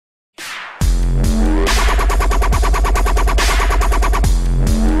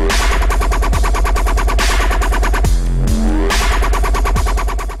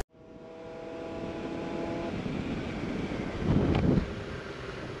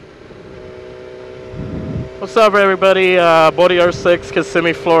What's up, everybody? Body R6,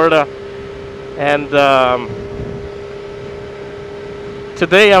 Kissimmee, Florida, and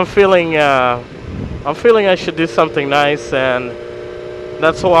today I'm feeling I should do something nice, and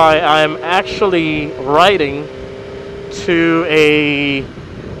that's why I'm actually riding to a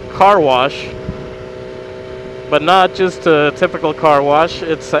car wash, but not just a typical car wash.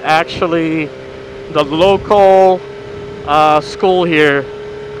 It's actually the local school here,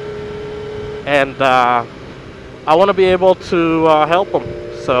 and I want to be able to help them.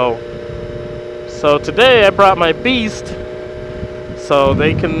 So today I brought my beast so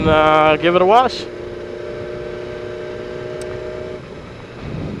they can give it a wash.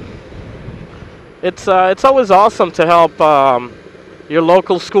 It's always awesome to help your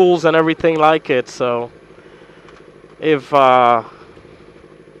local schools and everything like it. So if and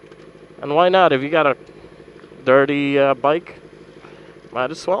why not? If you got a dirty bike,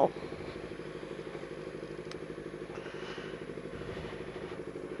 might as well.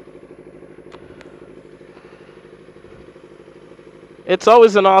 It's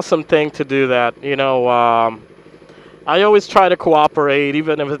always an awesome thing to do that. I always try to cooperate,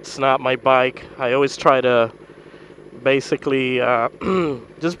 even if it's not my bike. I always try to basically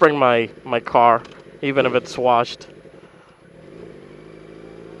just bring my car, even if it's washed.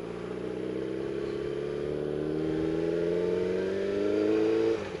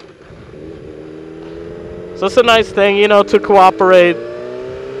 So it's a nice thing, to cooperate.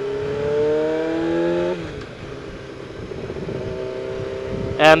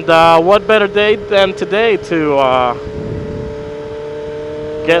 And what better day than today to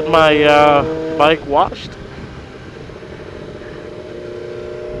get my bike washed?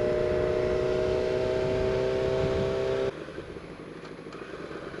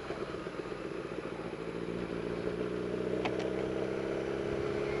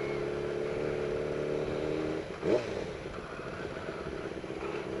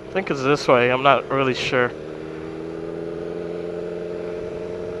 I think it's this way. I'm not really sure.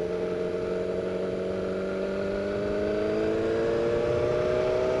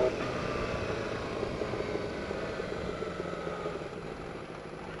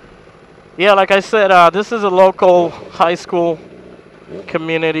 Yeah, like I said, this is a local high school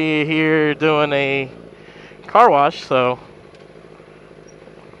community here doing a car wash. So,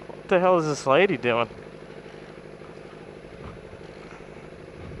 what the hell is this lady doing?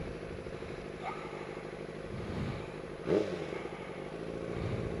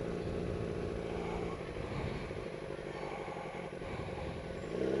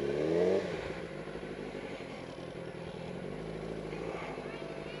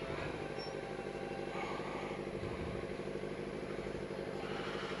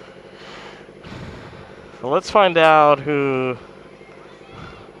 So let's find out who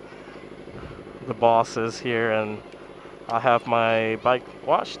the boss is here, and I'll have my bike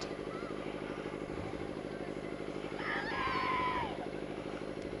washed.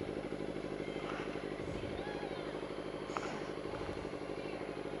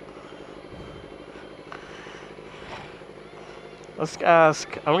 Let's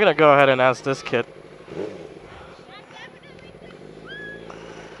ask. I'm gonna go ahead and ask this kid.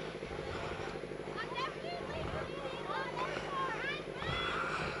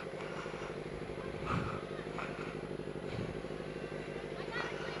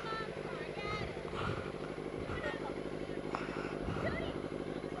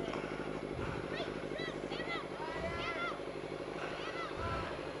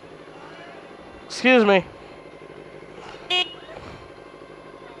 Excuse me.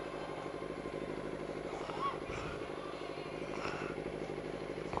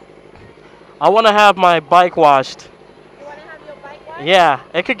 I want to have my bike washed. You want to have your bike washed? Yeah,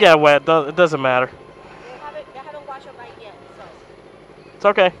 it could get wet. It doesn't matter. You haven't washed your bike yet, so. It's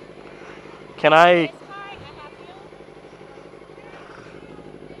okay. Can I? This car, I have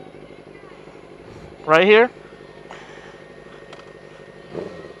you. Right here?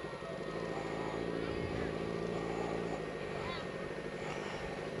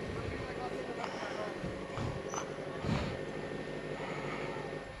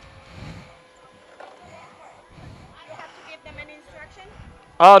 I have to give them an instruction.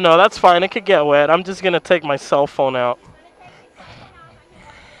 Oh no, that's fine. It could get wet. I'm just gonna take my cell phone out. I'm going to take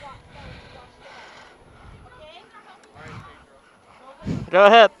his cell phone out and he's going to wash the bike. Okay? Go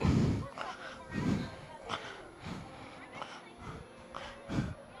ahead.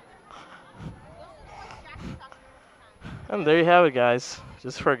 And there you have it, guys.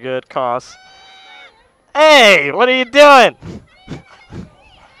 Just for a good cause. Hey, what are you doing?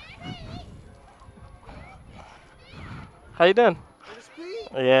 How you doing? It's Pete?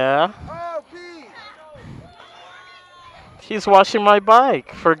 Yeah. Oh, Pete. He's washing my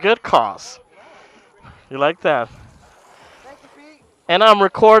bike for good cause. You like that? Thank you, Pete. And I'm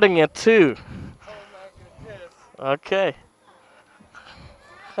recording it too. Oh my goodness. Okay.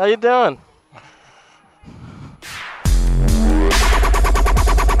 How you doing?